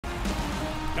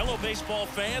Hello, baseball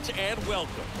fans, and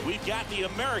welcome. We've got the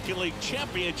American League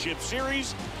Championship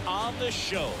Series on the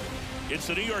show. It's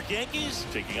the New York Yankees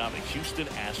taking on the Houston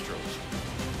Astros.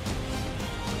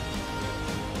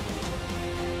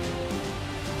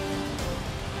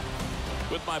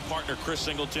 With my partner, Chris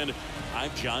Singleton, I'm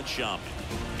John Schaum.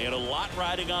 And a lot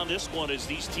riding on this one as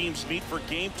these teams meet for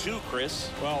Game 2, Chris.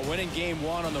 Well, winning Game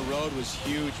 1 on the road was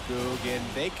huge, Boog, and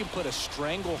they can put a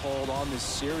stranglehold on this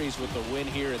series with the win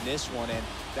here in this one, and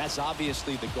that's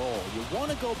obviously the goal. You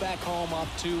want to go back home up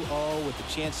 2-0 with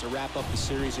the chance to wrap up the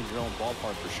series in your own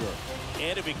ballpark for sure.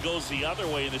 And if it goes the other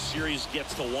way and the series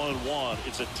gets to 1-1,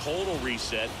 it's a total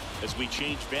reset as we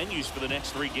change venues for the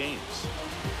next 3 games.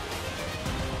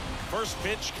 First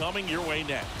pitch coming your way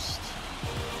next.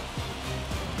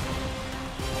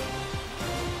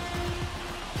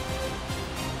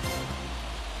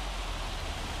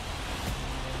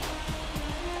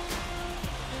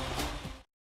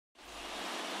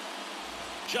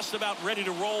 Just about ready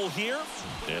to roll here.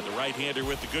 And the right-hander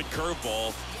with the good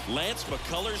curveball, Lance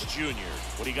McCullers Jr.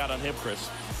 What do you got on him, Chris?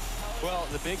 Well,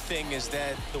 the big thing is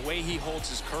that the way he holds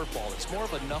his curveball, it's more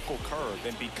of a knuckle curve,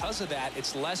 and because of that,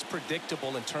 it's less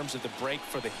predictable in terms of the break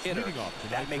for the hitter.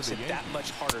 That makes it that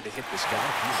much harder to hit this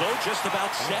guy. So just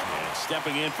about set. And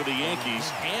stepping in for the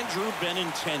Yankees, Andrew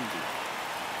Benintendi.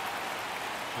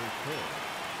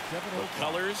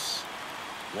 McCullers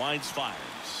winds, fires.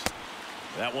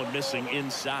 That one missing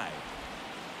inside.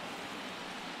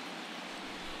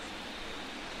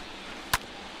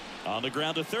 On the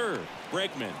ground to third.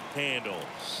 Bregman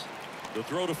handles. The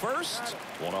throw to first.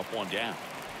 1 up, 1 down.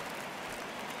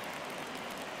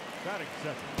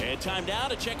 And time now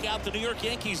to check out the New York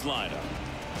Yankees lineup.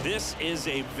 This is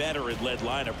a veteran-led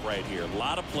lineup right here. A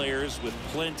lot of players with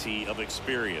plenty of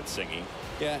experience, Singy.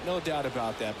 Yeah, no doubt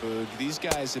about that, Boog. These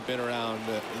guys have been around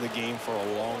the game for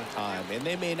a long time, and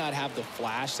they may not have the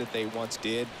flash that they once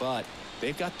did, but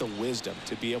they've got the wisdom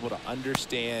to be able to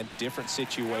understand different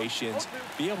situations,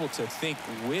 be able to think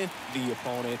with the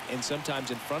opponent and sometimes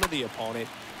in front of the opponent.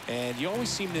 And you always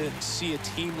seem to see a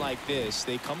team like this.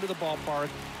 They come to the ballpark,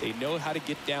 they know how to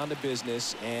get down to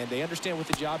business, and they understand what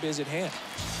the job is at hand.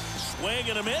 Swing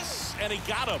and a miss, and he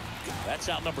got him. That's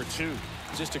out number 2.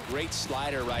 Just a great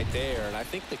slider right there, and I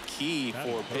think the key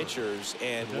for pitchers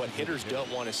and what hitters don't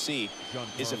want to see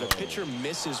is if a pitcher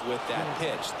misses with that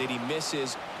pitch, that he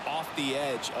misses off the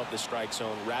edge of the strike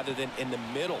zone rather than in the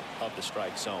middle of the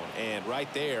strike zone. And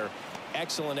right there,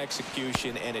 excellent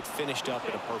execution, and it finished up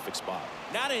in a perfect spot.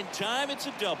 Not in time, it's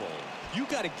a double. You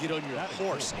got to get on your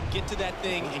horse and get to that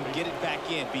thing and get it back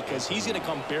in, because he's going to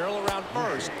come barrel around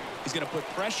first. He's going to put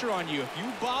pressure on you. If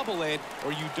you bobble it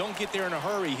or you don't get there in a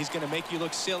hurry, he's going to make you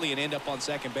look silly and end up on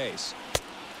second base.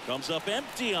 Comes up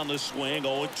empty on the swing.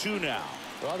 0-2 now.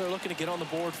 Well, they're looking to get on the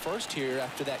board first here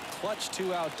after that clutch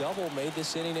 2-out double made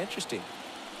this inning interesting.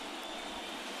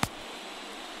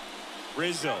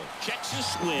 Rizzo checks his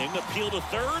swing, appeal to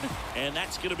third, and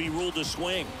that's going to be ruled a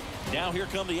swing. Now here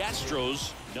come the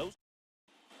Astros. No.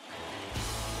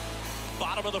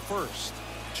 Bottom of the first.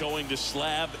 Towing the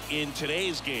slab in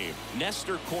today's game,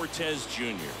 Nestor Cortez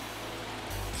Jr.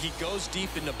 He goes deep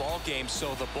into ball games,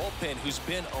 so the bullpen, who's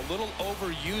been a little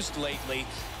overused lately,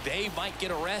 they might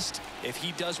get a rest if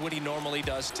he does what he normally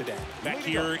does today. Back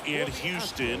here in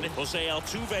Houston, Jose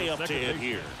Altuve up to hit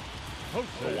here.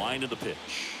 The wind of the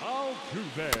pitch.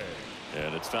 Altuve.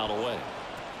 And it's fouled away.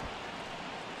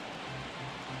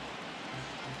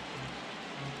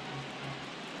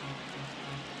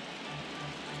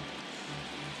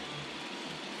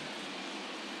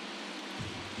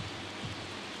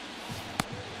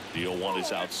 The 0-1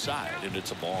 is outside, and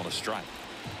it's a ball and a strike.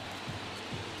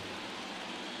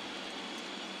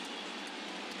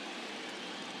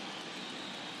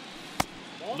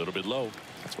 A little bit low.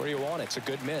 That's where you want it. It's a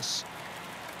good miss.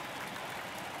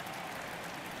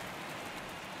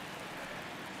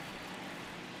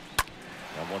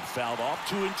 That one fouled off.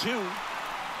 2-2.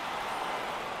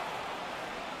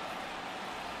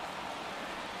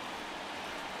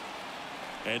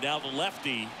 And now the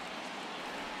lefty.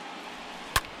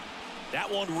 That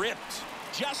one ripped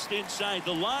just inside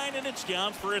the line, and it's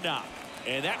down for a knock.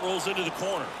 And that rolls into the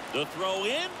corner. The throw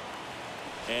in,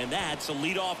 and that's a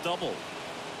leadoff double.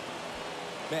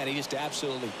 Man, he just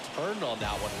absolutely turned on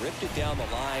that one, ripped it down the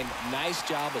line. Nice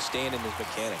job of staying in his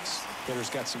mechanics. Hitter's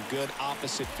got some good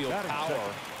opposite field power.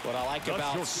 What I like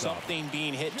about something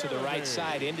being hit to the right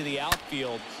side into the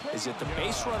outfield is that the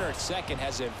base runner at second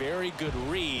has a very good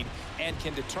read and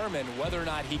can determine whether or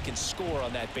not he can score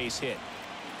on that base hit.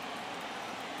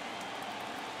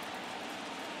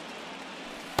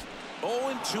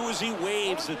 0-2 as he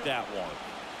waves at that one.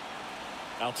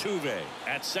 Altuve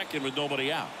at second with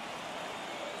nobody out.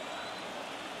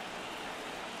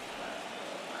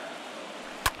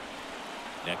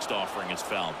 Next offering is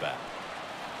fouled back.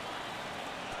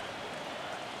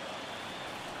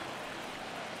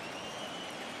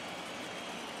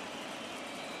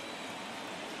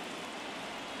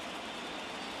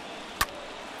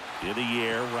 In the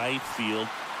air, right field.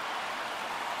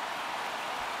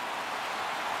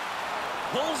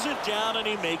 Pulls it down and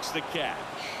he makes the catch.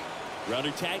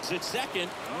 Runner tags at second.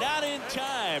 Not in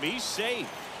time. He's safe.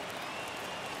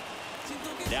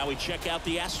 Now we check out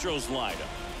the Astros lineup.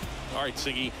 All right,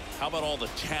 Siggy, how about all the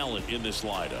talent in this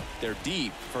lineup? They're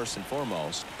deep, first and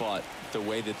foremost, but the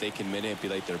way that they can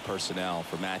manipulate their personnel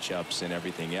for matchups and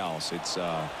everything else, it's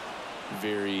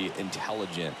very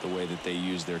intelligent the way that they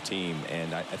use their team,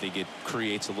 and I think it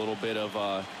creates a little bit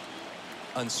of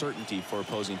uncertainty for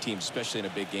opposing teams, especially in a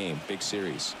big game, big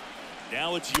series.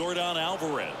 Now it's Yordan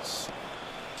Alvarez.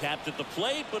 Tapped at the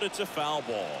plate, but it's a foul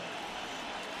ball.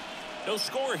 No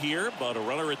score here, but a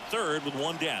runner at third with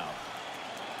one down.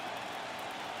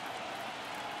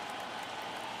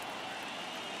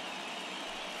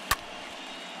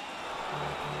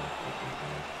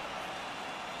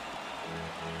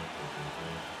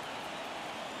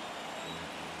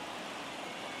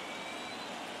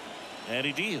 And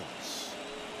he deals.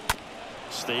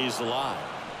 Stays alive.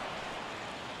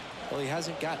 Well, he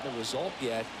hasn't gotten a result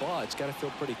yet, but it's got to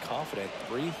feel pretty confident.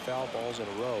 3 foul balls in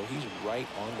a row. He's right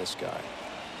on this guy.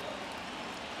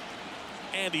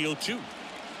 And the 0-2.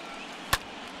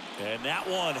 And that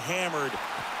one hammered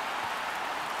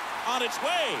on its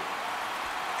way.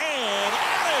 And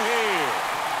out of here.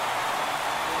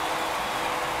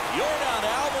 Yordan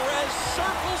Alvarez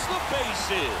circles the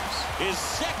bases. His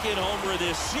second homer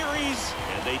this series,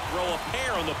 and they throw a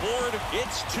pair on the board.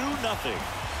 It's 2-0.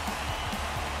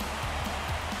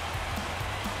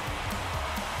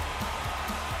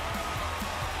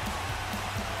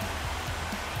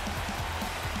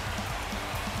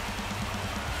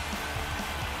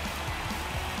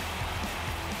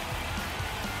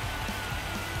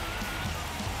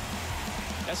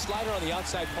 That slider on the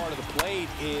outside part of the plate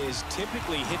is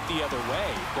typically hit the other way,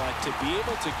 but to be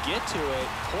able to get to it,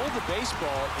 pull the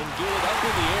baseball, and get it up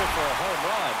in the air for a home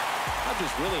run, I'm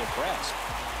just really impressed.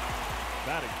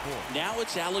 Batting fourth. Now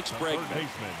it's Alex Bregman. Third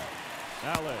baseman,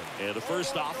 Alex. And the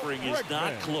first offering is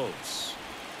not close.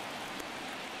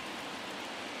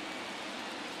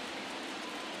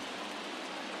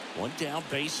 One down,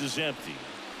 base is empty.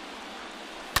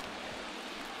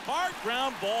 Hard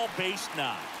ground ball, base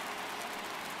knock.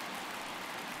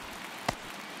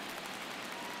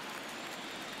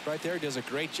 Right there, he does a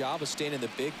great job of staying in the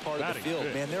big part of the field.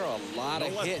 Man, there are a lot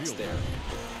of hits there.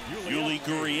 Yuli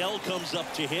Gurriel comes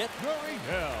up to hit.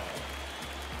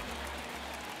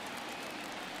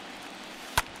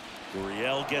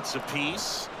 Gurriel gets a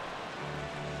piece.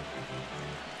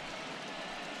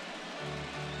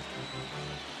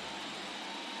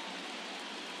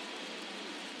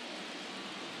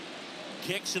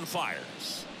 Kicks and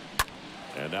fires.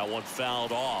 And that one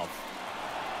fouled off.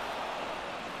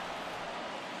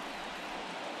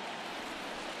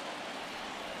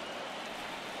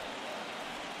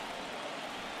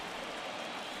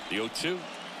 The 0-2.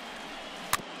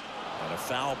 And a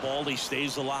foul ball. He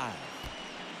stays alive.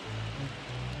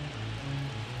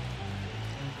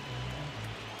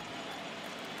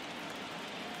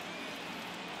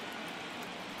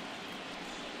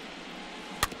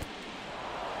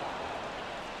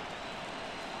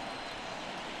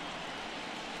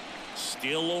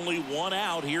 Still only one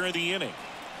out here in the inning.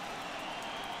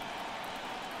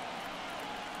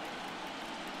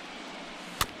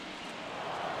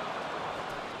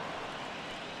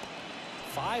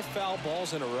 Five foul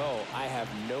balls in a row. I have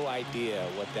no idea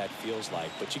what that feels like,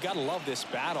 but you got to love this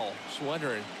battle. Just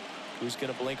wondering who's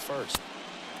going to blink first.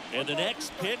 And the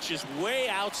next pitch is way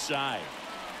outside.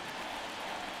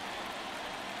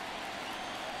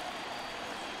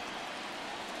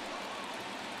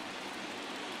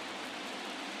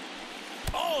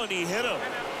 Oh, and he hit him.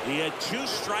 He had 2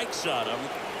 strikes on him,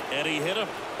 and he hit him.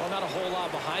 Well, not a whole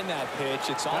lot behind that pitch.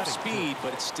 It's off speed,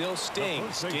 but it still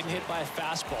stings. Getting hit by a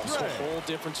fastball, so a whole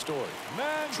different story.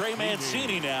 Trey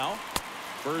Mancini now.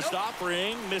 First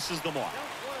offering misses the mark.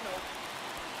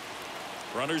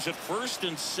 Runners at first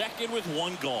and second with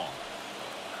one gone.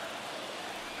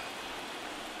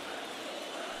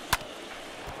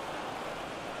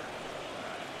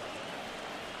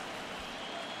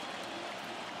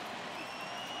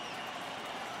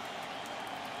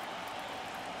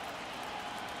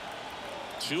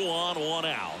 Two on, one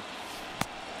out.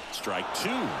 Strike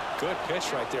two. Good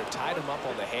pitch right there. Tied him up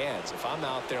on the hands. If I'm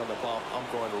out there on the bump, I'm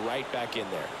going right back in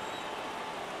there.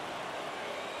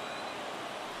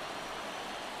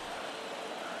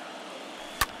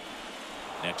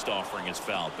 Next offering is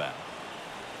fouled back.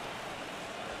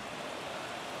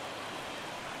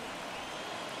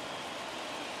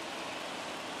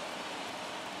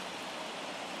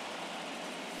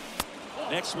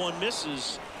 Next one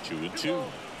misses. 2-2.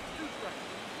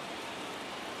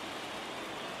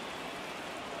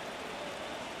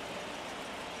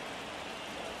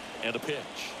 And a pitch.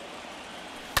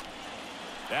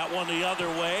 That one the other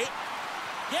way.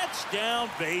 Gets down,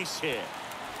 base hit.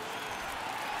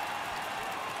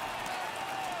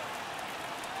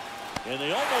 And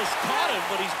they almost caught him,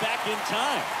 but he's back in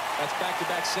time. That's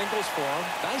back-to-back singles for him.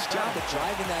 Nice job of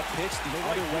driving that pitch the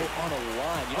other way on a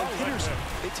line. You know, hitters,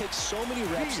 they take so many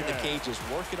reps in the cages,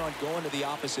 working on going to the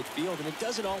opposite field, and it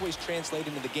doesn't always translate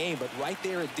into the game, but right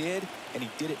there it did, and he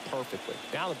did it perfectly.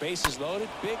 Now the base is loaded.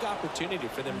 Big opportunity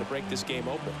for them to break this game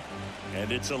open.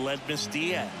 And it's Aledmys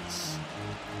Diaz.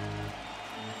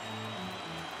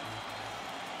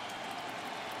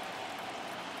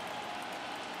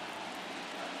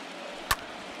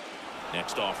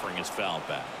 Next offering is fouled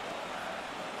back.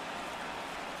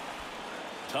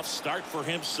 Tough start for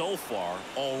him so far,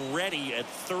 already at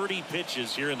 30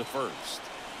 pitches here in the first.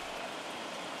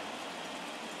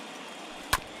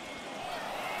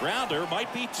 Grounder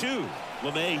might be two.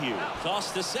 LeMahieu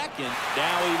tossed to second.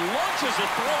 Now he launches a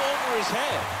throw over his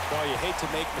head. Well, you hate to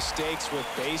make mistakes with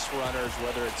base runners,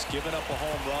 whether it's giving up a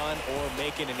home run or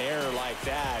making an error like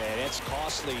that, and it's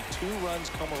costly. 2 runs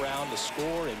come around to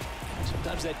score, and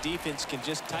sometimes that defense can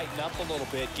just tighten up a little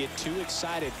bit, get too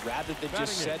excited rather than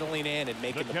just settling in and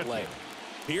making the play.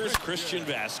 Here's Christian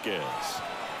Vasquez.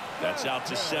 That's out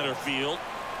to center field.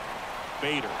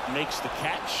 Bader makes the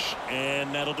catch,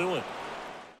 and that'll do it.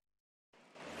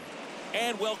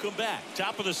 And welcome back.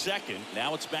 Top of the second.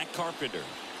 Now it's Matt Carpenter.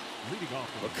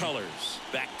 McCullers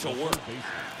back to work.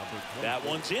 That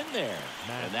one's in there.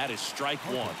 And that is strike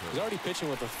one. He's already pitching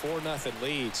with a 4-0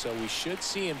 lead, so we should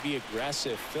see him be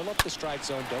aggressive. Fill up the strike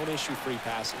zone. Don't issue free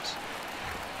passes.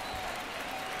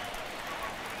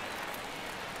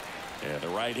 And the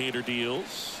right-hander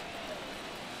deals.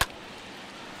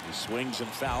 He swings and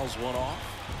fouls one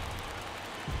off.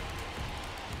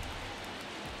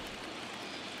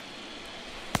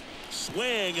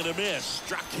 Swing and a miss.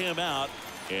 Struck him out.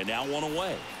 And now one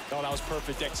away. Oh, that was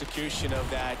perfect execution of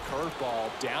that curveball.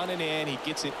 Down and in. He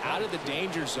gets it out of the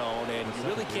danger zone, and you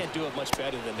really can't do it much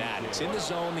better than that. It's in the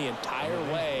zone the entire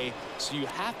way, so you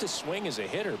have to swing as a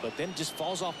hitter, but then just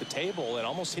falls off the table and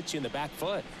almost hits you in the back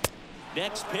foot.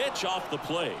 Next pitch off the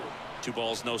plate. 2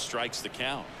 balls, no strikes to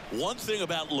count. One thing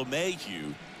about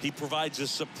LeMahieu, he provides a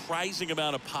surprising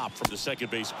amount of pop from the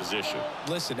second base position.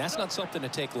 Listen, that's not something to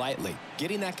take lightly.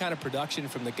 Getting that kind of production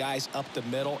from the guys up the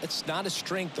middle, it's not a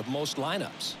strength of most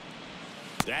lineups.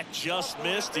 That just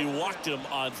missed. He walked him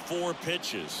on 4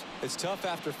 pitches. It's tough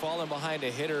after falling behind a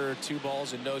hitter, 2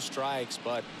 balls and no strikes,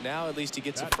 but now at least he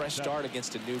gets a fresh start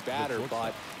against a new batter,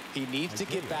 but he needs to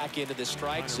get back into the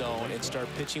strike zone and start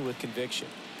pitching with conviction.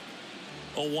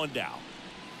 0-1 down.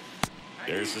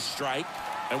 There's the strike.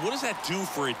 And what does that do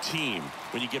for a team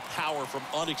when you get power from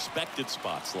unexpected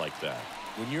spots like that?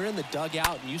 When you're in the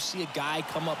dugout and you see a guy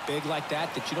come up big like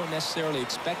that you don't necessarily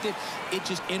expect it, it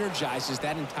just energizes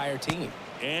that entire team.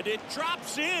 And it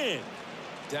drops in.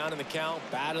 Down in the count,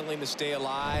 battling to stay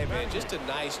alive, and just a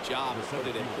nice job to put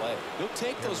it in play. He'll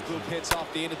take those bloop hits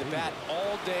off the end of the bat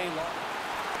all day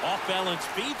long. Off balance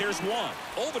feet, there's one.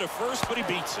 Over to first, but he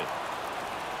beats it.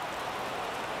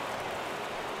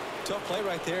 Tough play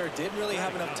right there. Didn't really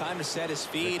have enough time to set his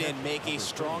feet and make a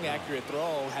strong, accurate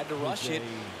throw. Had to rush it,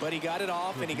 but he got it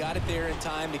off, and he got it there in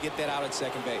time to get that out at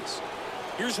second base.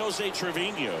 Here's Jose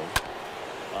Trevino.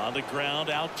 On the ground,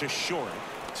 out to short.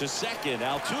 To second,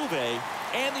 Altuve,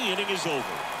 and the inning is over.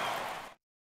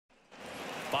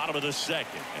 Bottom of the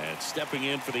second, and stepping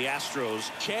in for the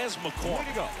Astros, Chas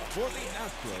McCormick. For the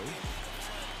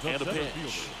Astros, and a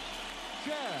pitch.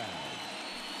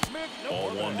 Ball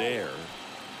 1 there.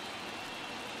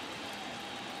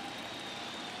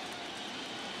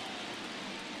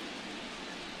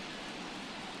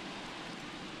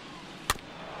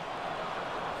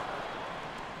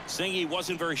 Singy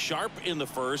wasn't very sharp in the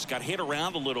first, got hit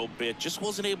around a little bit, just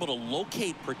wasn't able to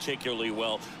locate particularly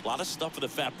well. A lot of stuff in the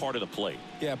fat part of the plate.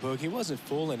 Yeah, Boog, he wasn't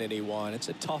fooling anyone. It's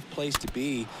a tough place to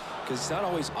be because it's not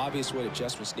always obvious what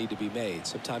adjustments need to be made.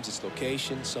 Sometimes it's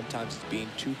location, sometimes it's being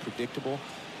too predictable.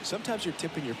 Sometimes you're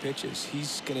tipping your pitches.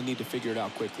 He's going to need to figure it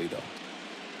out quickly, though.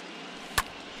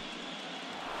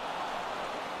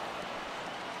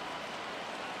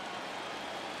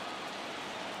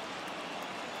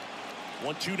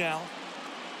 1-2 now.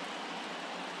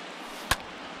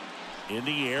 In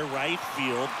the air, right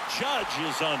field. Judge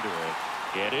is under it,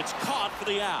 and it's caught for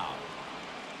the out.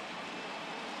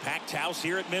 Packed house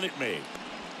here at Minute Maid.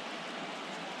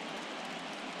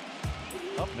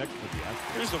 Up next for the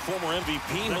Astros. Here's the former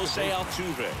MVP, Jose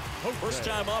Altuve. First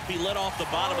time up, he led off the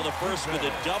bottom of the first with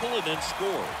a double and then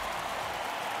scored.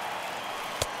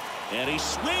 And he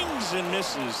swings and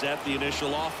misses at the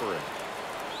initial offering.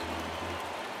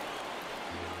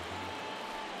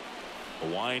 A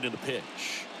wind in the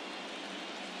pitch.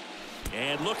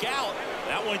 And look out.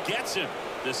 That one gets him.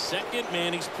 The second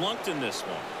man he's plunked in this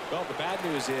one. Well, the bad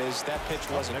news is that pitch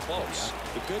wasn't close.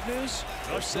 The good news,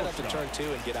 they're set up to turn 2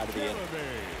 and get out of the inning.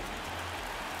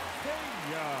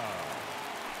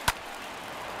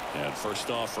 And first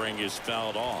offering is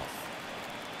fouled off.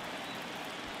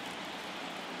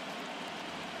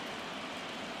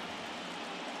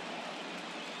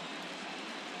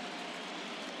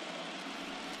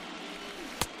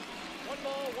 One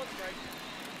ball, one strike.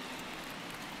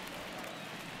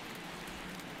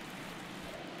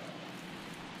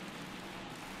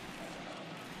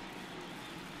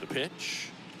 The pitch.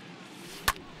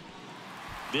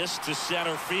 This to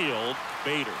center field.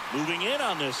 Bader moving in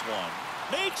on this one.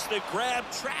 Makes the grab,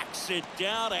 tracks it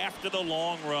down after the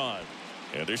long run.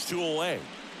 And there's 2 away.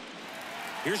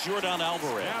 Here's Jordan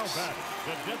Alvarez. Now batting,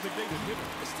 the designated hitter,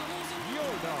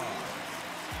 Jordan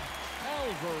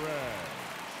Alvarez.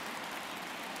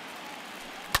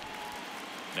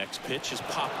 Next pitch is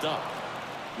popped up.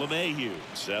 LeMahieu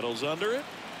settles under it.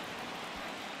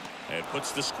 And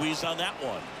puts the squeeze on that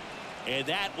one. And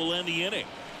that will end the inning.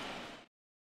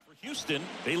 For Houston,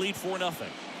 they lead 4-0.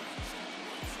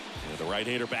 And the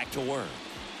right-hander back to work.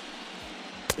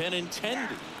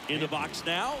 Benintendi in the box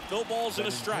now. No balls and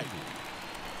a strike.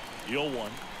 0-1.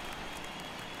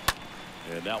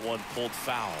 And that one pulled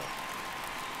foul.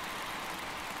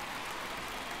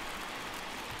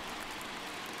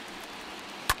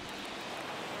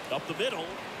 Up the middle.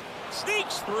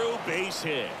 Sneaks through, base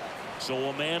hit. So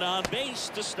a man on base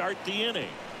to start the inning.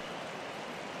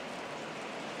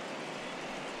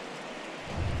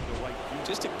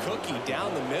 Just a cookie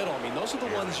down the middle. I mean, those are the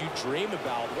ones you dream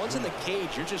about. Ones in the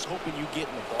cage, you're just hoping you get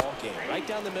in the ball game. Right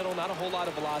down the middle, not a whole lot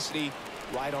of velocity,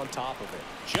 right on top of it.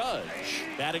 Judge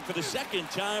batting for the second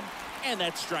time, and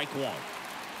that's strike 1.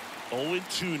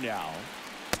 0-2 now.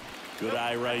 Good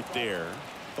eye right there.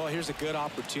 Well, here's a good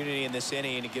opportunity in this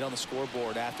inning to get on the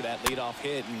scoreboard after that leadoff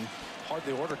hit, and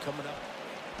hardly order coming up.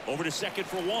 Over to second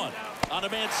for 1. On to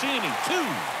Mancini. 2.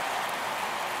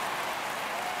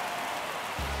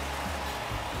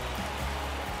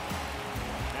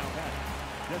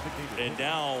 And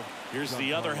now here's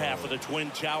the other half of the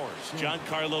Twin Towers.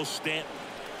 Giancarlo Stanton.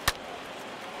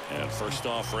 And first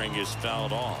offering is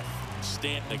fouled off.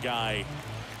 Stanton, a guy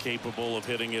capable of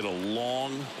hitting it a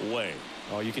long way.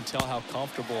 Oh, you can tell how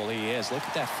comfortable he is. Look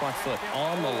at that front foot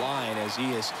on the line as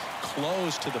he is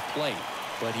close to the plate.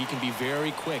 But he can be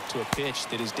very quick to a pitch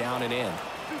that is down and in.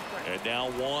 And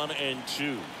now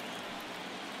 1-2.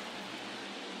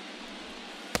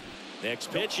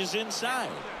 Next pitch is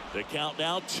inside. The count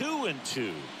now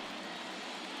 2-2.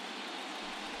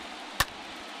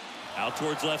 Out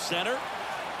towards left center.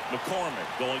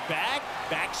 McCormick going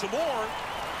back some more.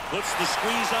 Puts the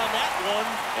squeeze on that one,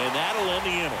 and that'll end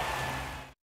the inning.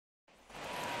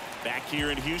 Back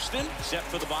here in Houston, set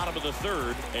for the bottom of the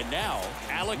third, and now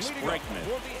Alex Bregman.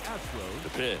 For the Astros, The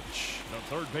pitch. the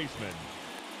third baseman,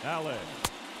 Alex.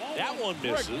 That one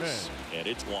misses, Bregman. and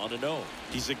it's 1-0.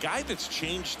 He's a guy that's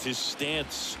changed his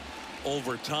stance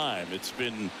over time. It's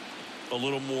been a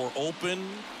little more open,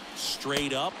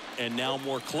 straight up, and now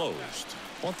more closed.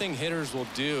 One thing hitters will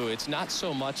do, it's not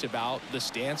so much about the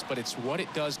stance, but it's what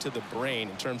it does to the brain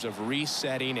in terms of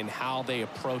resetting and how they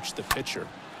approach the pitcher.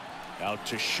 Out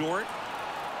to short.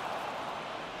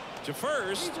 To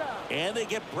first. And they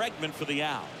get Bregman for the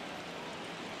out.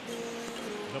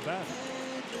 The batter,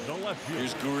 the left fielder,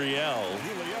 Here's Gurriel.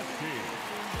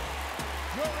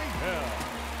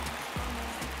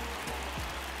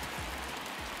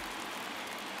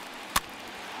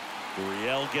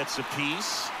 Gurriel gets a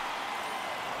piece.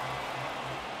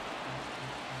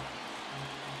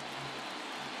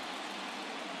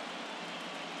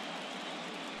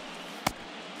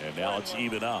 And now it's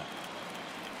even up.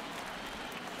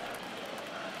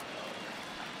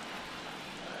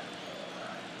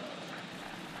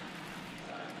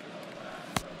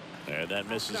 And that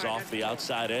misses off the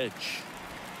outside edge.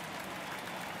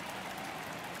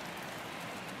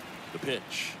 The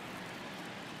pitch.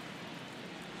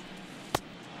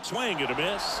 Swing and a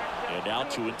miss. And now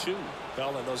 2-2.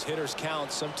 Well, in those hitters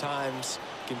count, sometimes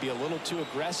can be a little too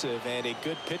aggressive, and a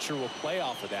good pitcher will play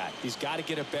off of that. He's got to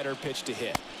get a better pitch to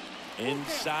hit.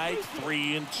 Inside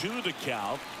 3-2 the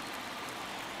count.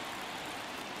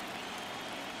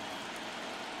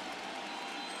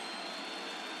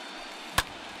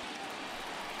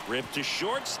 Ripped to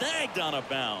short, snagged on a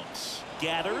bounce.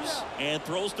 Gathers and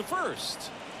throws to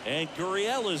first. And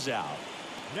Gurriel is out.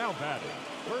 Now batting,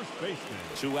 first baseman.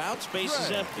 2 outs, base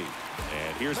is empty.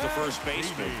 And here's the first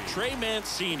baseman, Trey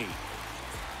Mancini.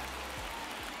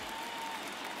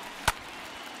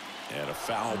 And a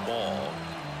foul ball.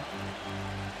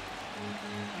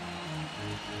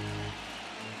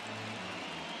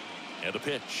 And a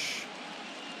pitch.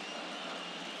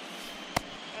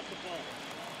 That's the ball.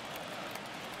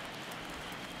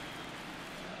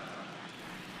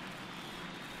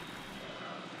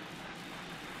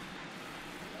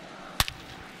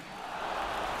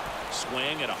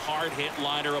 Swing and a hard hit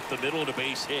liner up the middle and a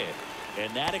base hit.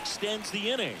 And that extends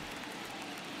the inning.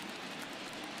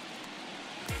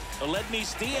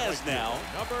 Aledmys Diaz now.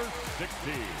 Number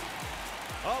 16.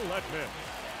 Aledmys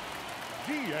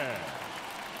Diaz.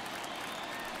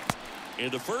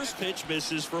 And the first pitch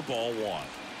misses for ball 1.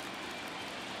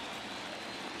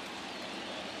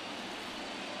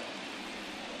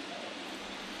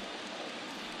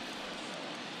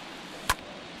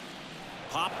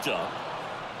 Popped up.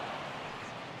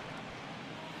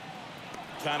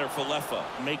 Connor Falefa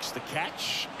makes the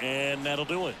catch, and that'll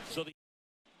do it. So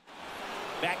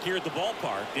back here at the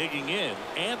ballpark, digging in,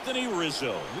 Anthony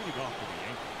Rizzo. Leading off for the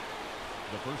Yankees,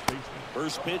 the first baseman.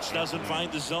 First pitch doesn't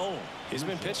find the zone. He's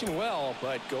been pitching well,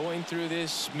 but going through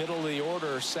this middle of the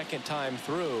order second time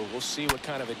through, we'll see what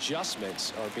kind of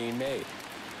adjustments are being made.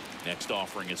 Next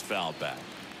offering is fouled back.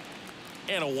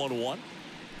 And a 1-1.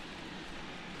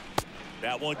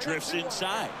 That one drifts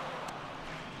inside.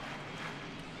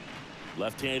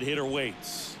 Left-hand hitter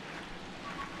waits.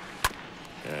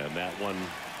 And that one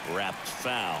wrapped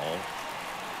foul.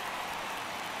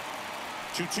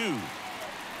 2-2.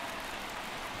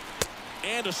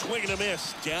 And a swing and a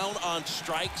miss. Down on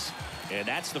strikes. And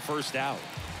that's the first out.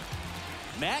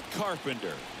 Matt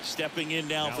Carpenter stepping in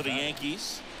now for the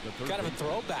Yankees. Kind of a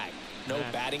throwback. No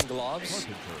batting gloves.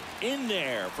 In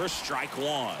there for strike 1.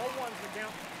 0-1's the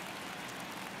count.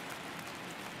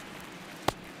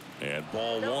 And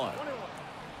ball 1. 1-1.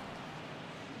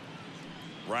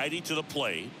 Righty to the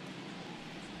plate.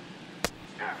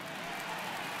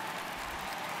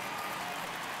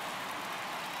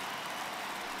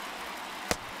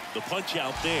 The punch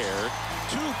out there.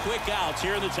 2 quick outs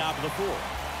here in the top of the 4th.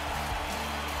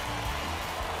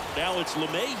 Now it's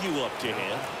LeMahieu up to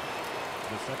him.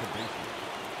 The second baseman,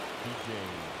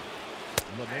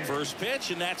 DJ. First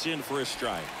pitch, and that's in for a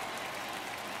strike.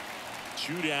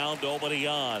 2 down, nobody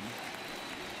on.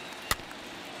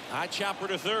 High chopper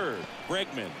to third.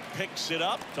 Bregman picks it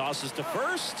up, tosses to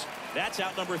first. That's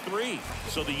out number 3.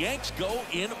 So the Yanks go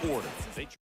in order.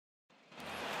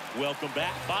 Welcome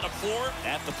back. Bottom 4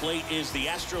 at the plate is the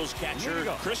Astros catcher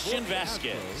Christian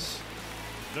Vasquez.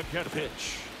 The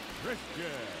Pitch.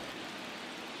 Christian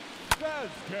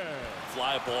Vasquez.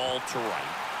 Fly ball to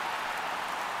right.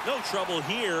 No trouble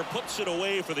here. Puts it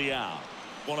away for the out.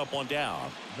 1 up, 1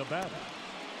 down. The batter,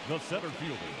 the center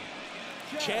fielder,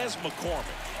 Chas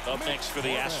McCormick up next for the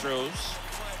Astros.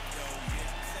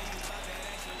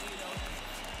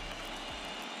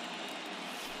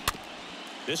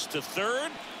 This to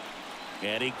third.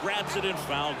 And he grabs it in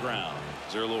foul ground.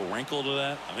 Is there a little wrinkle to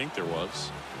that? I think there was.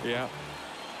 Yeah.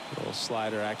 A little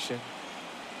slider action.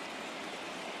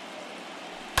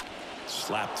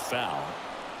 Slapped foul.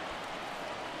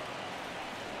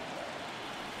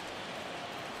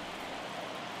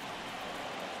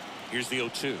 Here's the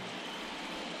 0-2.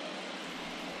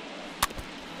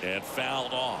 And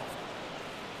fouled off.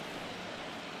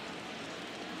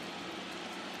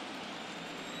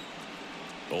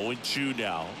 Oh, 0-2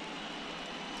 now.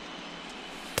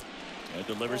 And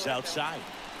delivers outside.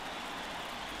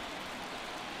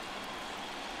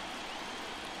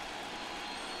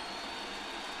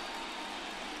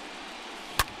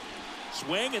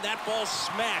 Swing, and that ball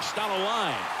smashed down a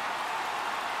line.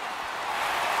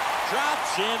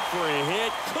 Drops in for a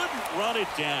hit. Couldn't run it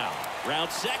down. Round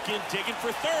second, digging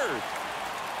for third.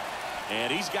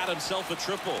 And he's got himself a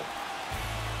triple.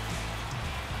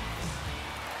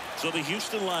 So the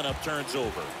Houston lineup turns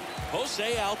over.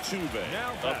 Jose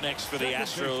Altuve up next for the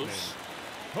Astros.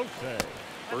 Jose.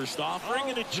 First offering,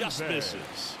 and it just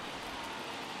misses.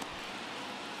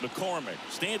 McCormick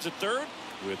stands at third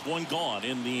with 1 gone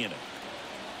in the inning.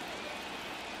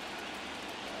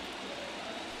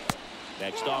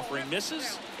 Next offering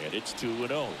misses, and it's 2-0.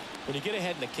 When you get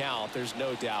ahead in the count, there's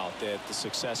no doubt that the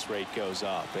success rate goes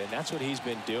up, and that's what he's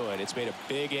been doing. It's made a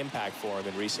big impact for him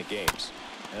in recent games.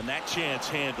 And that chance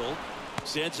handled,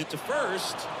 sends it to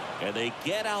first, and they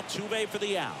get Altuve for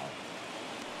the out.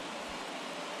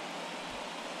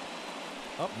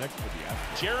 Up next for the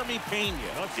Astros, Jeremy Pena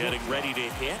getting ready to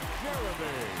hit. Jeremy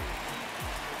Pena.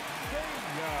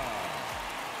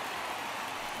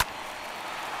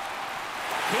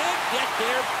 Can't get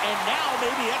there, and now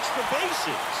maybe extra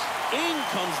bases. In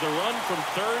comes the run from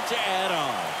third to add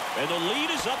on, and the lead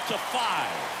is up to 5.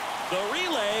 The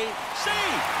relay,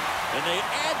 saved, and they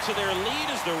add to their lead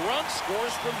as the run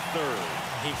scores from third.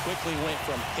 He quickly went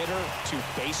from hitter to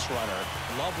base runner.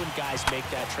 Love when guys make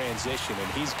that transition,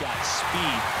 and he's got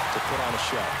speed to put on a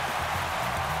show.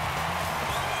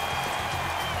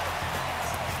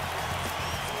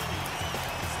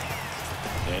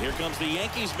 And here comes the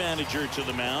Yankees manager to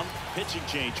the mound. Pitching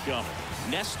change coming.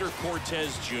 Nestor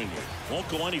Cortez Jr. Won't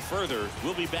go any further.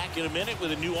 We'll be back in a minute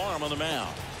with a new arm on the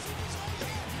mound.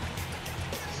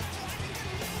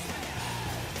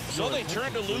 So they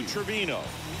turn to Lou Trevino.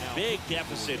 Big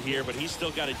deficit here, but he's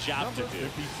still got a job to do.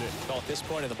 Well, at this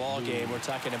point in the ball game, we're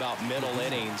talking about middle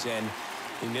innings, and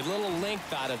you need a little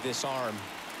length out of this arm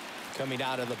coming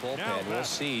out of the bullpen. We'll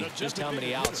see just how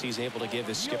many outs he's able to give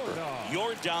his skipper.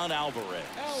 Yordan Alvarez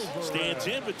stands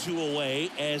in with 2 away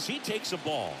as he takes a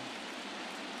ball.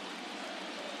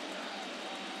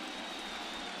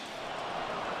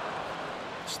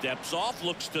 Steps off,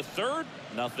 looks to third,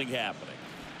 nothing happening.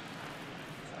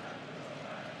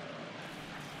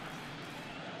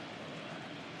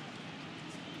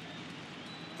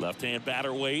 Left-hand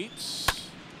batter waits.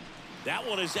 That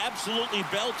one is absolutely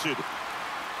belted.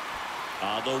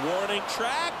 On the warning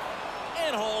track,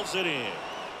 and hauls it in.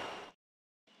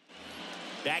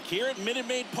 Back here at Minute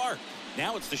Maid Park.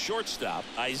 Now it's the shortstop,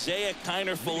 Isaiah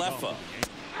Kiner-Falefa.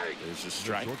 There's a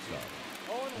strike.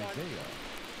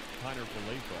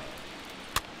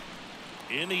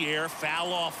 In the air,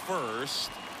 foul off first.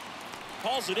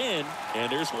 Hauls it in,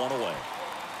 and there's 1 away.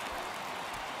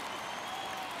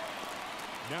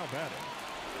 Now batting.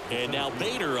 And now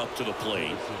Bader up to the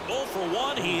plate. 0 for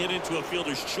 1. He hit into a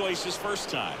fielder's choice his first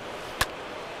time.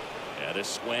 And a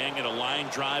swing and a line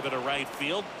drive into right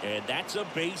field. And that's a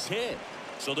base hit.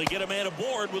 So they get a man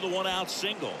aboard with a 1-out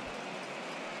single.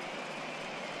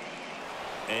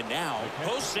 And now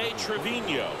Jose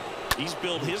Trevino. He's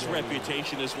built his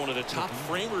reputation as one of the top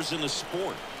framers in the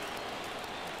sport.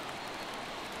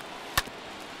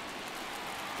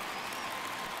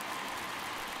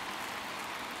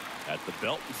 At the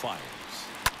belt and fires.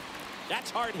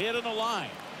 That's hard hit in the line.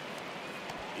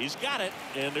 He's got it,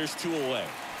 and there's 2 away.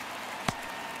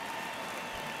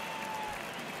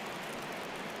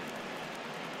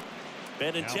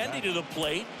 Benintendi to the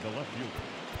plate. The left fielder,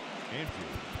 Andrew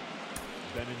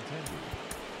Benintendi.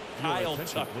 Kyle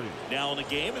Tucker now in the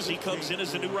game as he comes in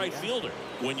as a new right fielder.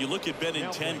 When you look at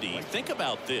Benintendi, think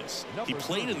about this. He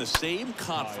played in the same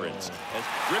conference as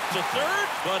ripped to third,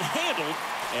 but handled,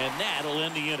 and that'll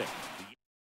end the inning.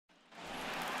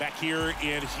 Back here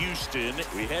in Houston,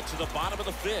 we head to the bottom of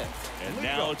the 5th. And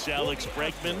now it's Alex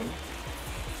Bregman.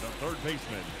 The third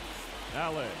baseman,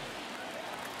 Alex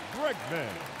Bregman.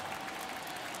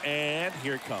 And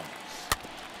here it comes.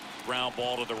 Ground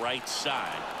ball to the right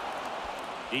side.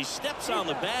 He steps on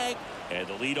the bag, and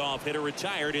the leadoff hitter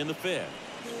retired in the 5th.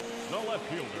 The left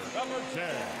fielder, number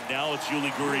 10. Now it's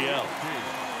Yuli Gurriel.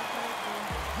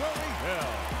 Gurriel.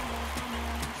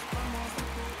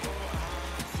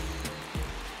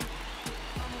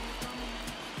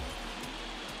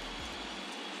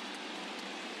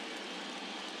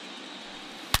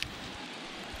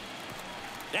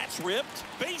 That's ripped.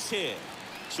 Base hit.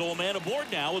 So a man aboard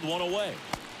now with 1 away.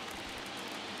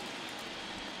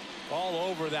 All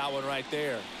over that one right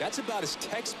there. That's about as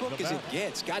textbook as it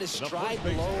gets. Got his stride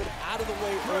low, out of the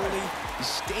way early. He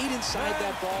stayed inside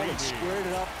that ball and squared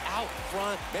it up out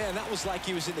front. Man, that was like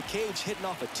he was in the cage hitting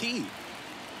off a tee.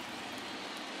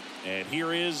 And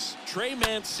here is Trey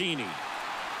Mancini.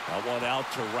 That one out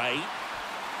to right.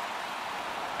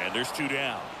 And there's 2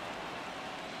 down.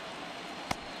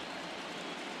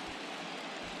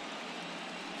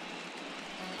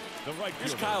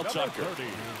 Here's Kyle Tucker.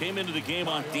 Came into the game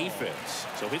on defense,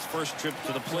 so his first trip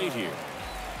to the plate here.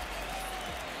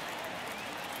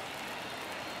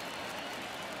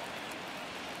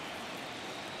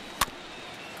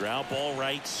 Ground ball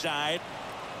right side.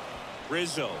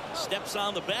 Rizzo steps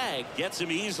on the bag, gets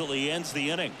him easily, ends the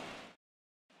inning.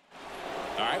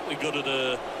 All right, we go to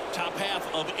the top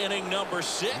half of inning number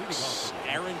 6.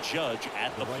 Aaron Judge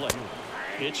at the plate.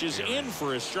 pitch is in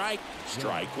for a strike.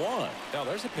 Strike one. Now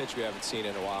there's a pitch we haven't seen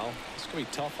in a while. It's going to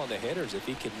be tough on the hitters if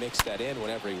he can mix that in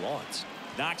whenever he wants.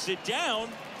 Knocks it down.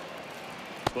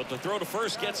 But the throw to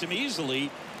first gets him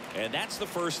easily. And that's the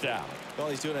first out. Well,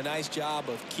 he's doing a nice job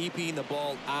of keeping the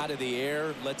ball out of the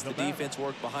air. Lets the defense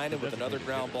work behind him with another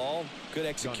ground ball. Good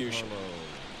execution.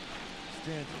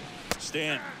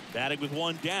 Stanton batting with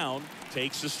one down.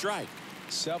 Takes the strike.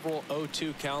 Several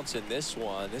 0-2 counts in this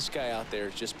one. This guy out there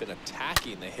has just been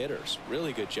attacking the hitters.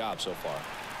 Really good job so far.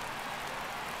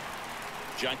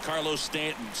 Giancarlo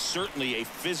Stanton, certainly a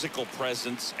physical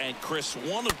presence, and Chris,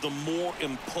 one of the more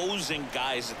imposing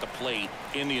guys at the plate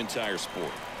in the entire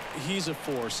sport. He's a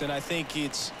force, and I think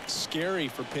it's scary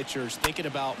for pitchers thinking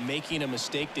about making a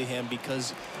mistake to him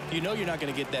because you know you're not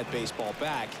going to get that baseball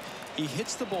back. He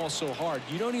hits the ball so hard,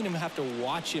 you don't even have to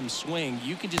watch him swing.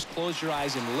 You can just close your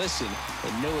eyes and listen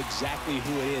and know exactly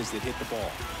who it is that hit the ball.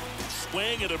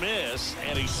 Swing and a miss,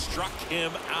 and he struck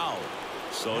him out.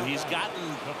 So he's gotten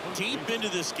deep into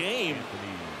this game,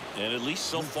 and at least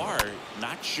so far,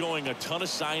 not showing a ton of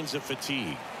signs of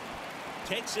fatigue.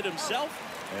 Takes it himself,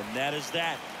 and that is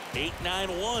that.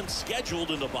 8-9-1 scheduled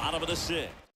in the bottom of the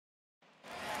sixth.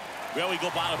 Well, we go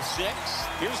bottom six.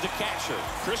 Here's the catcher,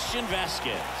 Christian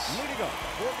Vasquez. Leading up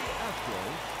for the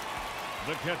Astros,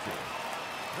 the catcher,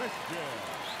 Christian.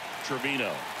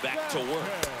 Trevino back to work.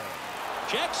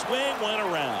 Check swing went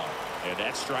around, and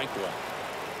that's strike one.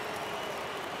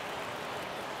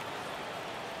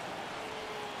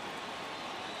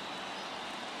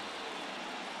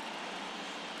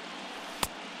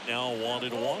 Now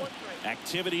 1-1.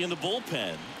 Activity in the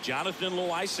bullpen. Jonathan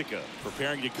Loaisiga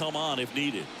preparing to come on if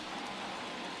needed.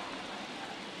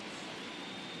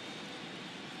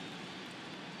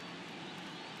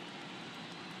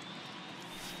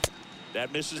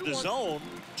 That misses the zone.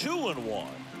 2-1.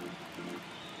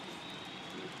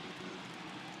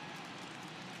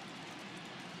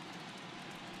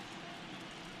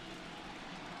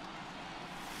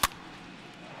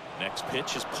 Next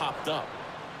pitch is popped up.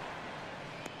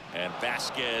 And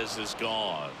Vasquez is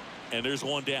gone. And there's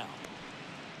one down.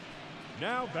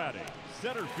 Now batting,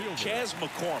 center fielder Chas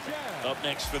McCormick up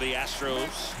next for the Astros.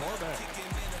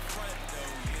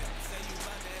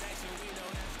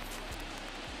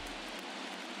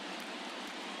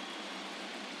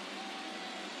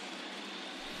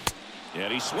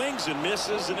 And he swings and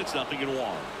misses, and it's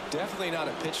 0-1. Definitely not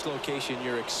a pitch location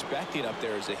you're expecting up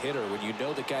there as a hitter when you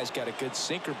know the guy's got a good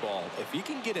sinker ball. If he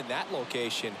can get in that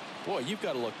location, boy, you've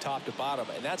got to look top to bottom,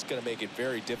 and that's going to make it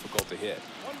very difficult to hit.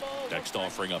 Next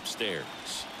offering upstairs.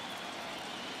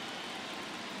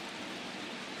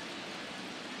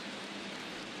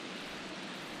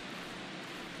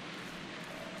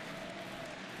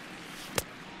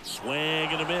 Swing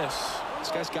and a miss. This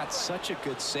guy's got such a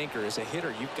good sinker. As a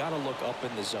hitter, you've got to look up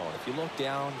in the zone. If you look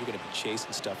down, you're going to be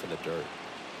chasing stuff in the dirt.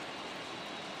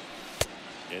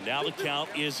 And now the count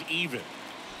is even.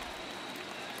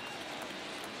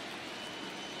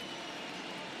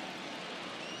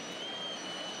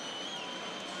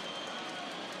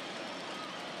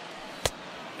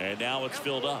 And now it's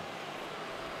filled up.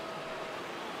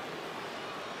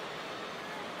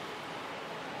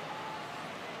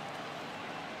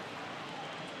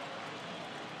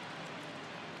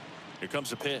 Here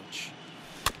comes a pitch.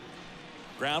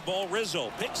 Ground ball.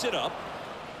 Rizzo picks it up,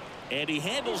 and he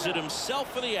handles it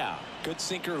himself for the out. Good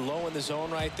sinker low in the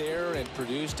zone right there and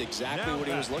produced exactly what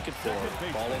he was looking for.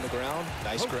 Ball on the ground.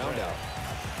 Nice ground out.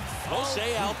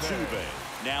 Jose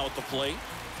Altuve now at the plate.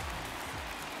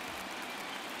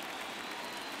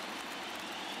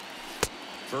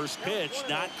 First pitch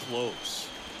not close.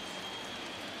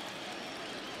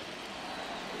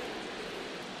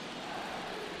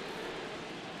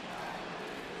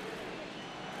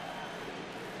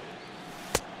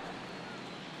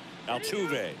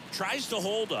 Altuve tries to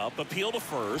hold up, appeal to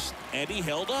first, and he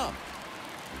held up.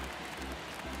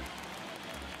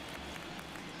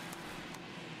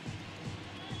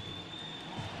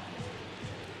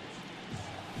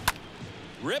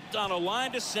 Ripped on a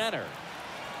line to center.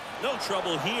 No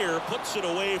trouble here, puts it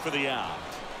away for the out.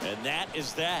 And that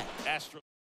is that. Astros.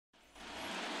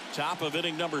 Top of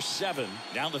inning number 7.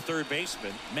 Down the third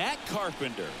baseman, Matt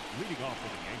Carpenter. Leading off for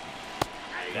the Yankees.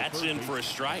 That's in for a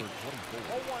strike.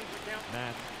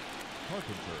 Matt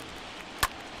Carpenter.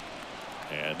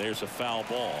 And there's a foul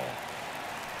ball.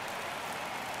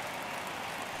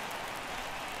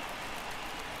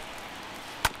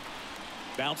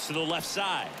 Bounce to the left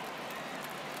side.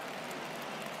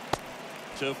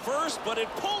 To first, but it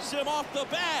pulls him off the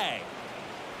bag.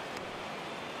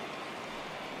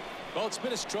 Well, it's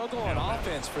been a struggle on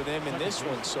offense for them in this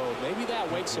one, so maybe that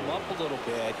wakes them up a little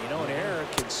bit. You know, an error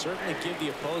can certainly give the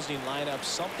opposing lineup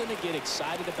something to get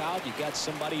excited about. You got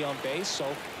somebody on base, so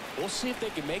we'll see if they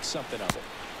can make something of it.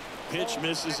 Pitch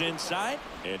misses inside,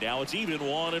 and now it's even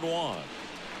 1-1.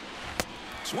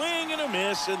 Swing and a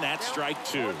miss, and that's strike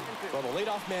 2. Well, the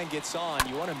leadoff man gets on.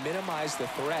 You want to minimize the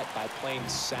threat by playing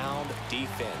sound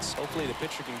defense. Hopefully the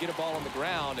pitcher can get a ball on the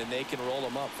ground, and they can roll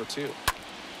them up for 2.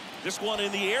 This one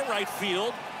in the air, right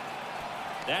field.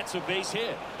 That's a base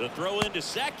hit. The throw into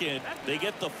second. They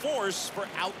get the force for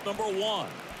out number 1.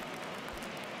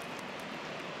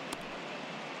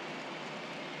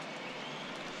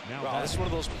 Well, it's one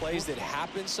of those plays that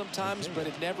happens sometimes, but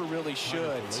it never really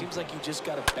should. It seems like you just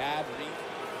got a bad read.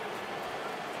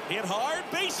 Hit hard,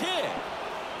 base hit.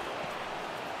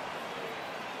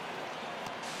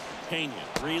 Pena,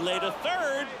 relay to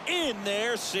third, in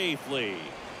there safely.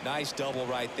 Nice double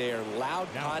right there. Loud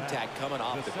contact coming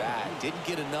off the bat. Didn't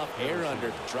get enough air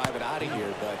under to drive it out of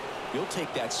here, but you'll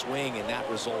take that swing and that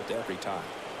result every time.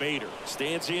 Bader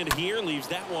stands in here, leaves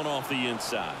that one off the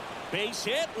inside. Base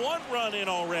hit, 1 run in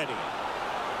already.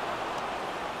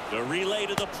 The relay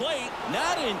to the plate,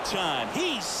 not in time.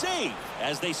 He's safe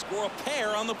as they score a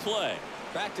pair on the play.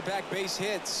 Back-to-back base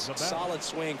hits. Solid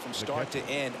swing from start to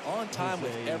end. On time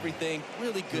with everything.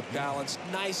 Really good balance.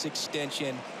 Nice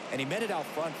extension. And he met it out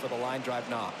front for the line drive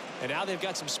knock. And now they've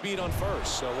got some speed on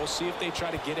first, so we'll see if they try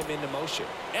to get him into motion.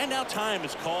 And now time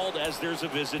is called as there's a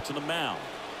visit to the mound.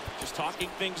 Just talking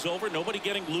things over. Nobody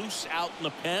getting loose out in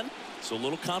the pen. So a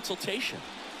little consultation.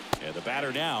 And the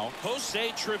batter now,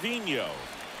 Jose Trevino.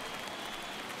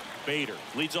 Bader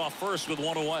leads off first with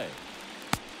 1 away.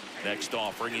 Next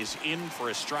offering is in for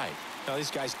a strike. Now these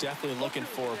guys definitely looking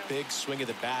for a big swing of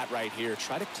the bat right here.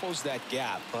 Try to close that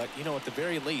gap. But, you know, at the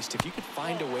very least, if you could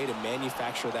find a way to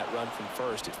manufacture that run from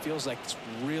first, it feels like it's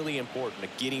really important to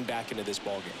getting back into this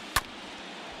ballgame.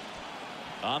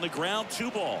 On the ground, 2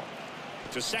 ball.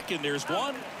 To second, there's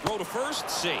 1. Throw to first,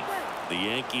 safe. The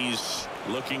Yankees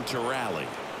looking to rally.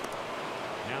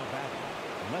 Now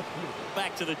left fielder.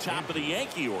 Back to the top of the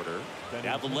Yankee order.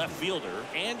 Now the left fielder,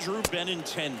 Andrew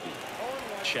Benintendi.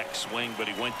 Check swing, but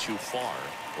he went too far.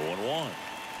 0-1.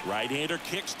 Right-hander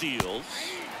kick steals.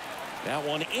 That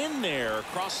one in there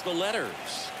across the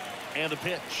letters. And the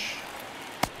pitch.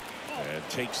 And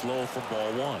takes low for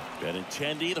ball 1.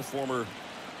 Benintendi, the former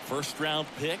first-round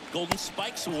pick, Golden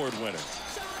Spikes Award winner.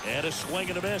 And a swing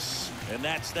and a miss. And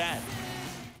that's that.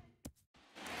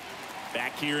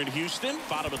 Back here in Houston,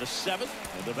 bottom of the 7th.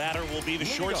 And the batter will be the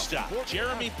shortstop,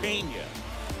 Jeremy Pena.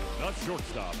 The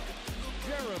shortstop,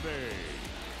 Jeremy Pena.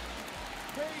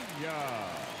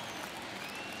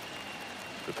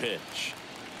 The pitch.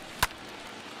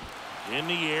 In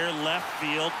the air, left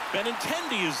field.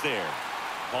 Benintendi is there.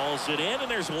 Hauls it in,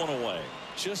 and there's 1 away.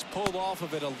 Just pulled off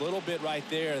of it a little bit right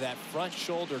there. That front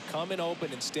shoulder coming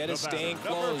open instead of staying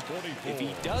closed. If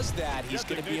he does that, he's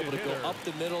going to be able to go up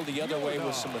the middle the other way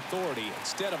with some authority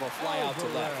instead of a fly out to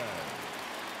left.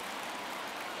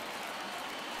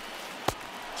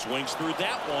 Swings through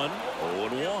that one.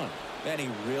 0-1. Man, he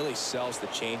really sells the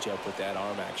changeup with that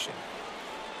arm action.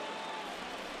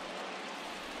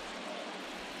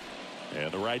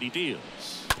 And the righty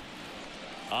deals.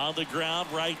 On the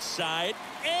ground, right side,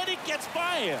 and it gets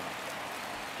by him.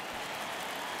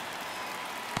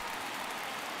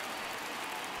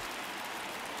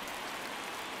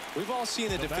 We've all seen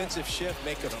the defensive shift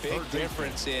make a big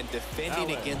difference in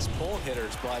defending against pull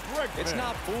hitters, but it's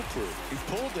not foolproof. He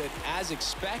pulled it as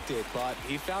expected, but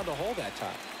he found a hole that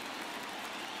time.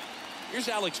 Here's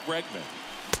Alex Bregman.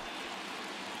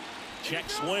 Check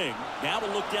swing. Now to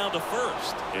look down to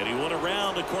first. And he went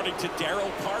around according to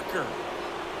Darryl Parker.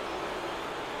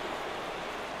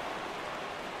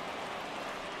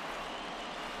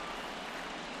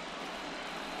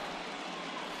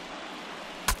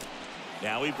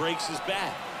 Now he breaks his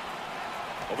bat.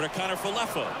 Over to Connor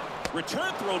Falefa.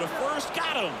 Return throw to first.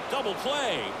 Got him. Double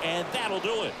play. And that'll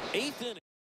do it. 8th inning.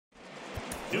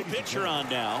 New pitcher on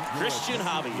now. Christian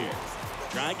Javier.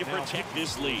 Trying to protect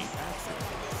this lead.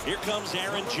 Here comes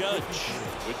Aaron Judge.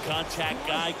 Good contact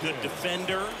guy. Good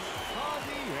defender.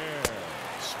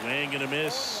 Swing and a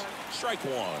miss. Strike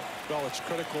 1. Well, it's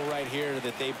critical right here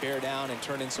that they bear down and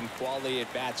turn in some quality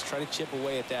at bats. Try to chip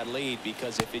away at that lead,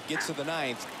 because if it gets to the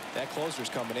 9th, that closer's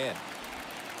coming in.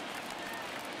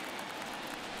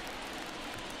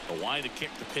 The wind to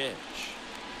kick the pitch.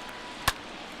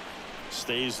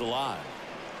 Stays alive.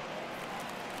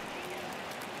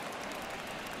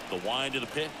 The wind to the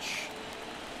pitch.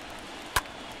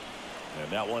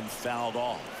 And that one fouled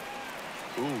off.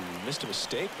 Ooh, missed a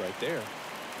mistake right there.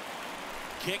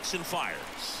 Kicks and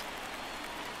fires.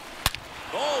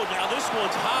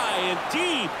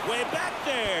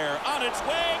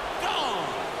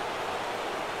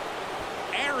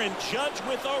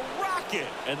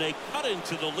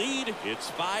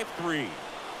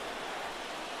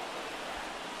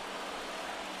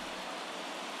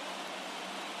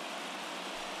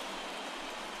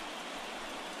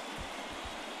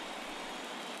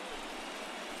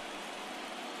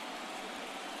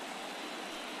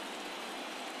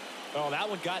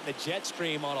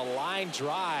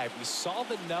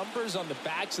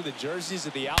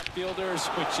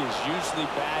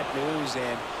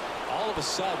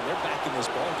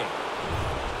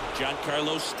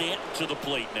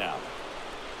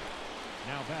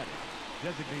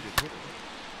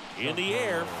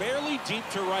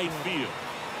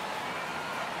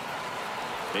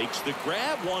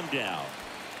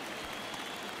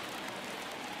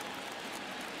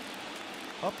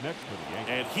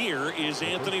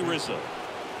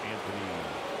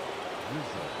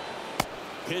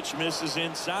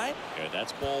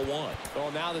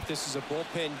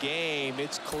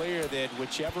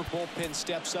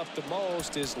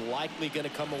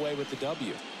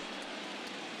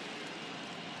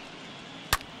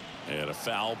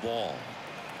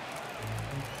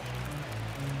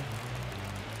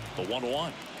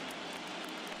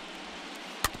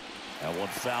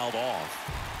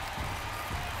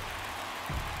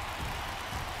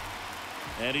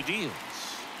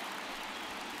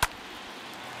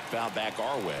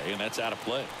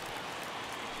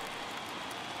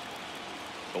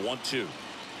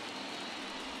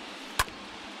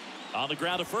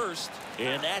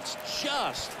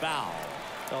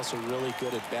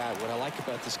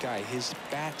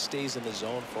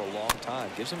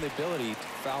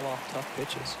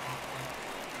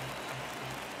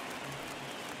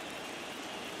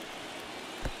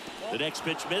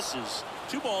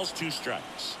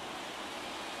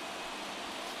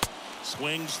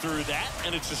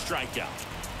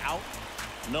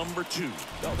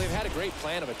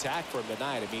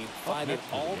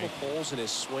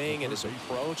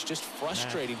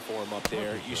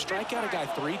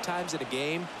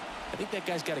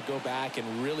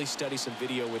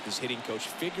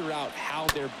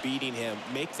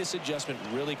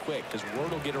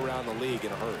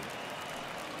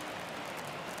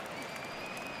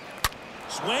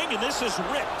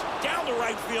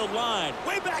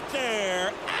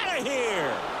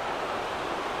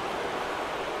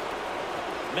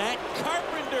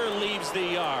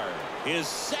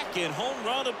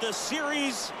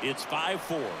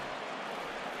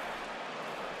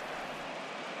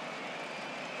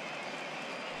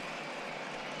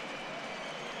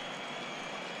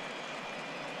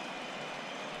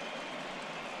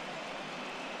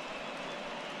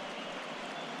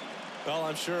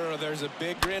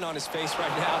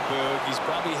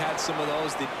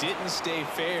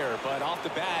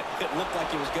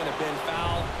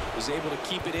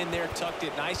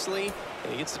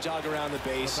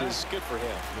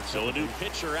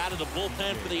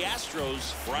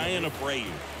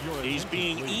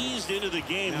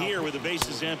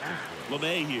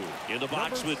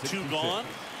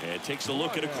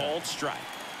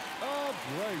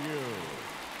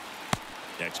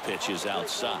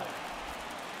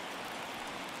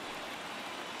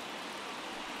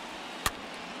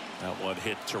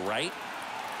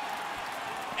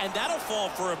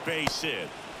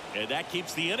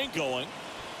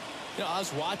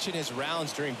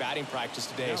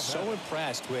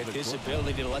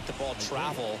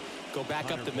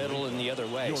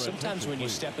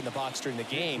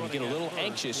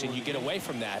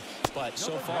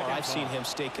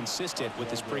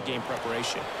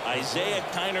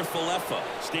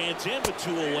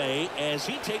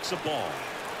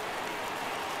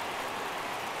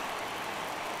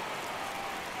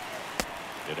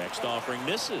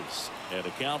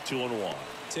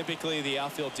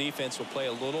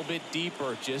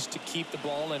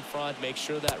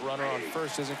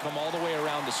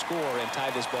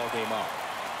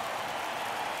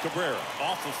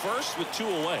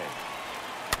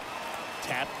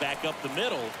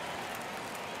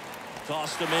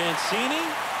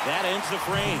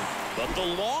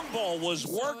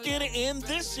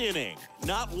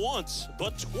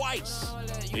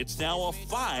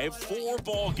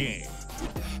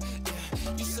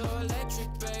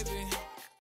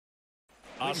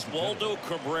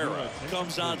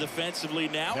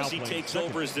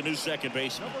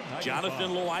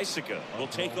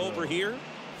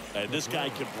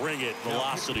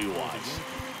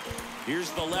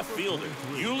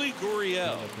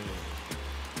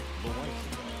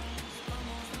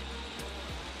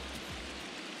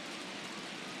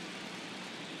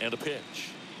 And a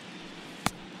pitch.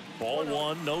 Ball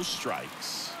one, no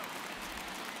strikes.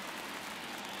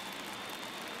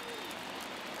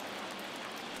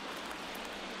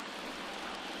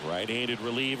 Right-handed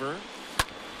reliever.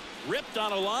 Ripped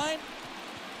on a line.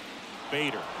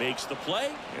 Bader makes the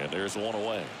play, and there's one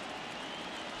away.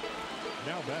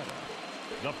 Now batting,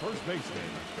 the first baseman,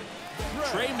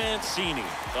 Trey Mancini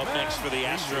up next for the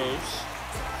Astros.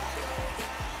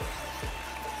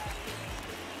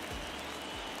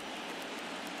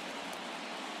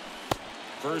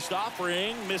 First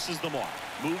offering misses the mark.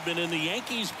 Movement in the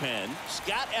Yankees pen.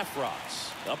 Scott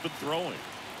Efros up and throwing.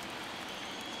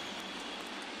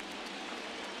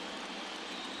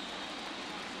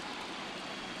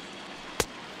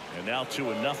 And now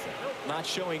 2-0. Not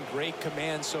showing great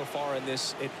command so far in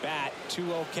this at bat.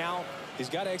 2-0 count. He's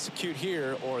got to execute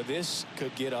here or this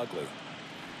could get ugly.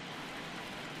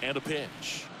 And a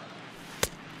pitch.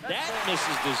 That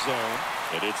misses the zone,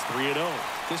 and it's 3-0.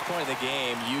 At this point in the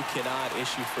game, you cannot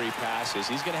issue free passes.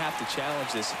 He's going to have to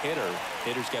challenge this hitter.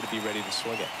 Hitter's got to be ready to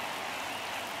swing it.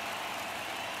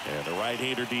 And the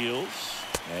right-hander deals,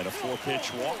 and a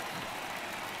 4-pitch walk.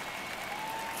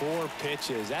 4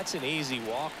 pitches. That's an easy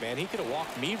walk, man. He could have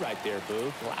walked me right there,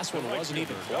 Boog. The last one wasn't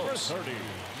even close.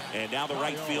 And now the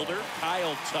right fielder,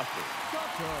 Kyle Tucker.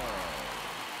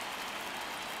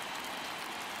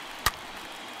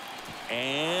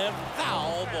 And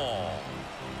foul ball.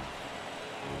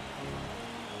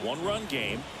 1-run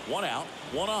game, 1 out,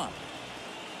 1 on.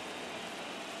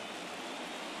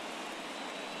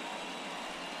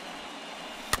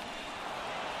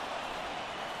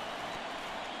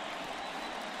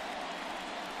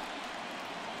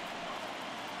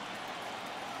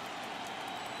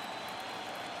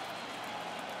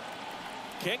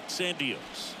 Kicks and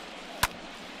deals.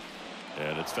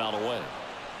 And it's fouled away.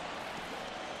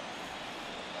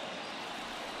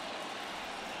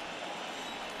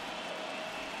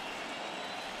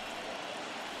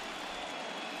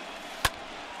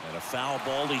 And a foul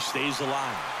ball, he stays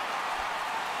alive.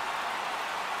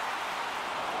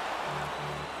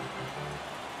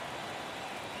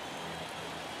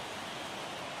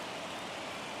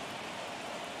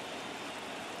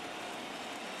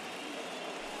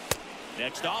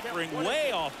 Next offering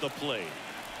way off the plate.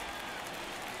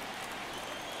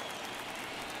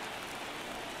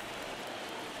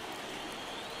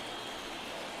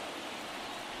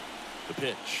 The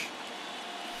pitch.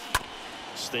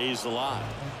 Stays alive.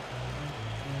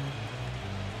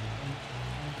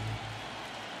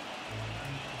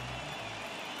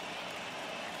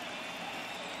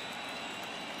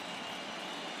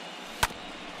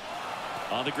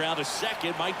 On the ground, a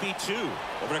second, might be 2.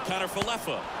 Over to Connor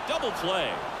Falefa. Double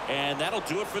play. And that'll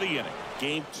do it for the inning.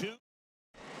 Game 2.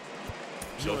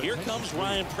 So here comes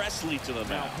Ryan Presley to the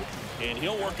mound. And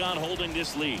he'll work on holding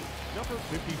this lead. Number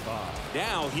 55.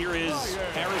 Now here is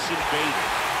Harrison Bader.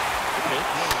 The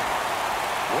pitch.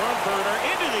 Warren Burner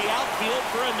into the outfield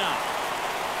for a knock.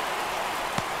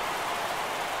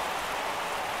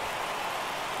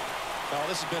 Oh,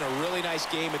 this has been a really nice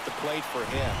game at the plate for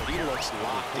him. He looks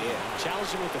locked in.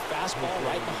 Challenged him with the fastball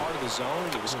right in the heart of the zone,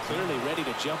 and he was clearly ready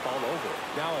to jump all over it.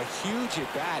 Now a huge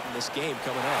at-bat in this game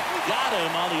coming up. Got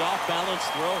him on the off-balance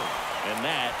throw. And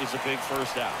that is a big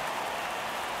first out.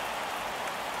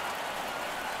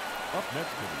 Up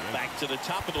next to the Yankees. Back to the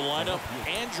top of the lineup,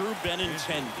 Andrew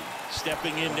Benintendi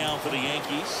stepping in now for the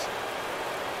Yankees.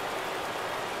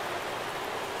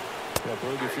 Well,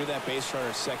 Boog, if you're that base runner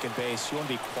at second base, you want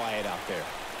to be quiet out there.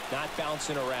 Not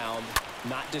bouncing around,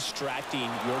 not distracting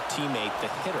your teammate, the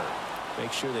hitter.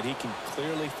 Make sure that he can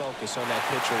clearly focus on that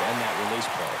pitcher and that release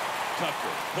play.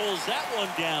 Tucker pulls that one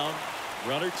down.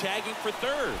 Runner tagging for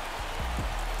third.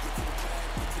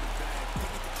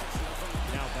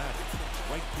 Now batting,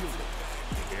 right fielder.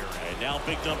 And now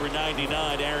big number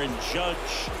 99, Aaron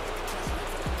Judge.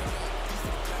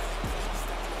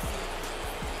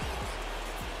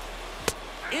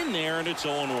 In there, and it's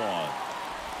 0-1.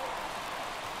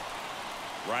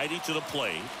 Righty to the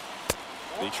plate.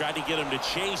 They tried to get him to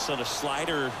chase on a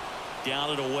slider down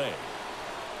and away.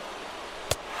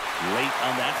 Late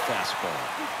on that fastball.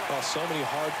 Well, so many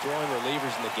hard-throwing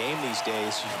relievers in the game these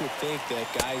days. You would think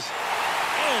that guys...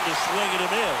 And a swing and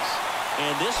a miss.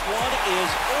 And this one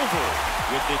is over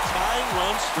with the tying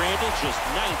run stranded just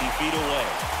 90 feet away.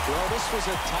 Well, this was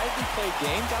a tightly played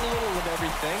game. Got a little of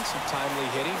everything. Some timely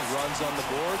hitting, runs on the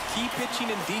board, key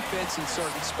pitching and defense in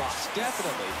certain spots.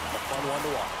 Definitely a fun one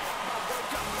to watch.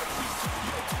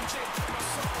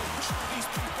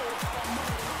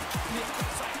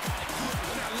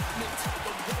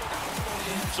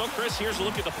 So, Chris, here's a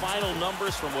look at the final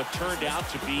numbers from what turned out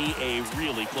to be a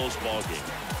really close ball game.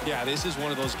 Yeah, this is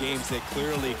one of those games that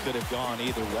clearly could have gone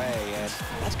either way, and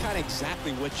that's kind of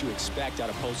exactly what you expect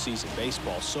out of postseason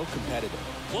baseball. So competitive.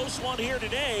 Close one here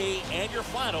today, and your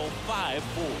final 5-4.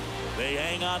 They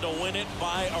hang on to win it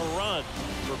by a run.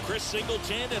 For Chris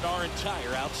Singleton and our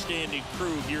entire outstanding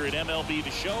crew here at MLB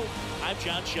The Show, I'm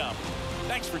John Schaub.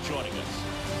 Thanks for joining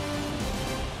us.